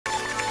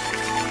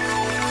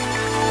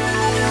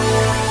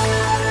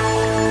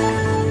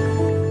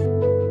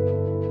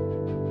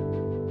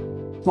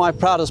My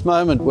proudest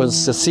moment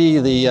was to see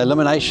the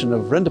elimination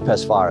of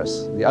rinderpest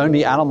virus, the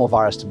only animal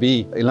virus to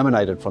be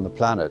eliminated from the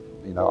planet,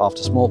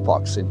 after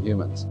smallpox in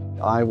humans.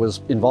 I was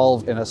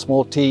involved in a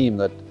small team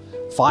that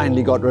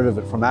finally got rid of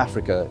it from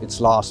Africa, its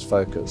last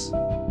focus.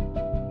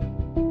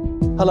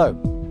 Hello,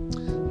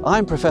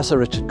 I'm Professor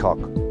Richard Kock,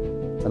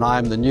 and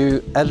I'm the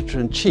new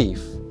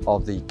Editor-in-Chief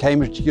of the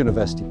Cambridge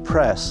University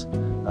Press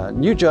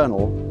new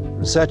journal,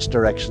 Research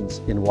Directions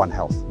in One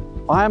Health.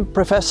 I am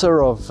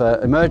Professor of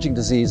Emerging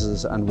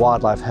Diseases and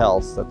Wildlife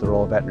Health at the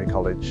Royal Veterinary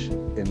College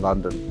in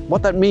London.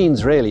 What that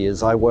means really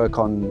is I work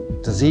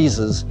on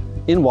diseases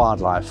in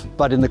wildlife,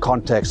 but in the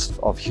context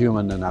of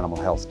human and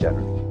animal health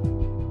generally.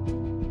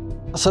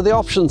 So the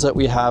options that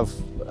we have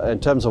in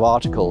terms of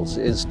articles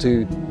is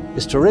to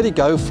really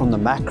go from the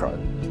macro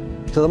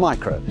to the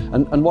micro.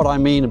 And what I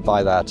mean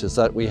by that is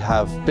that we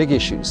have big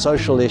issues,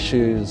 social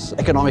issues,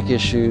 economic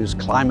issues,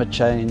 climate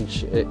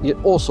change,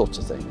 all sorts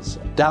of things,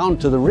 down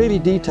to the really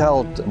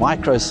detailed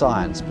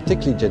microscience,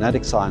 particularly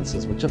genetic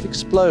sciences, which have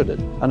exploded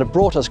and have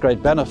brought us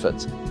great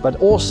benefits, but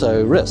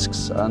also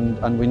risks.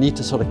 And we need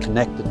to sort of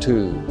connect the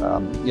two,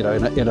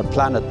 in a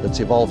planet that's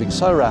evolving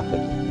so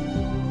rapidly.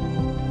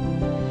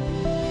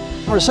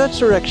 Research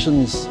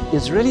Directions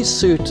is really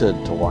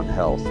suited to One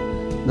Health.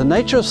 The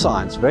nature of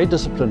science, very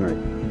disciplinary.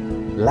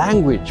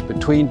 Language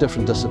between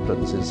different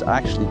disciplines is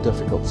actually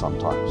difficult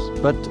sometimes,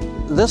 but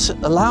this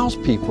allows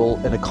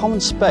people in a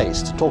common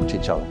space to talk to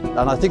each other,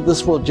 and I think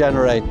this will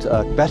generate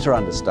a better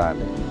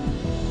understanding.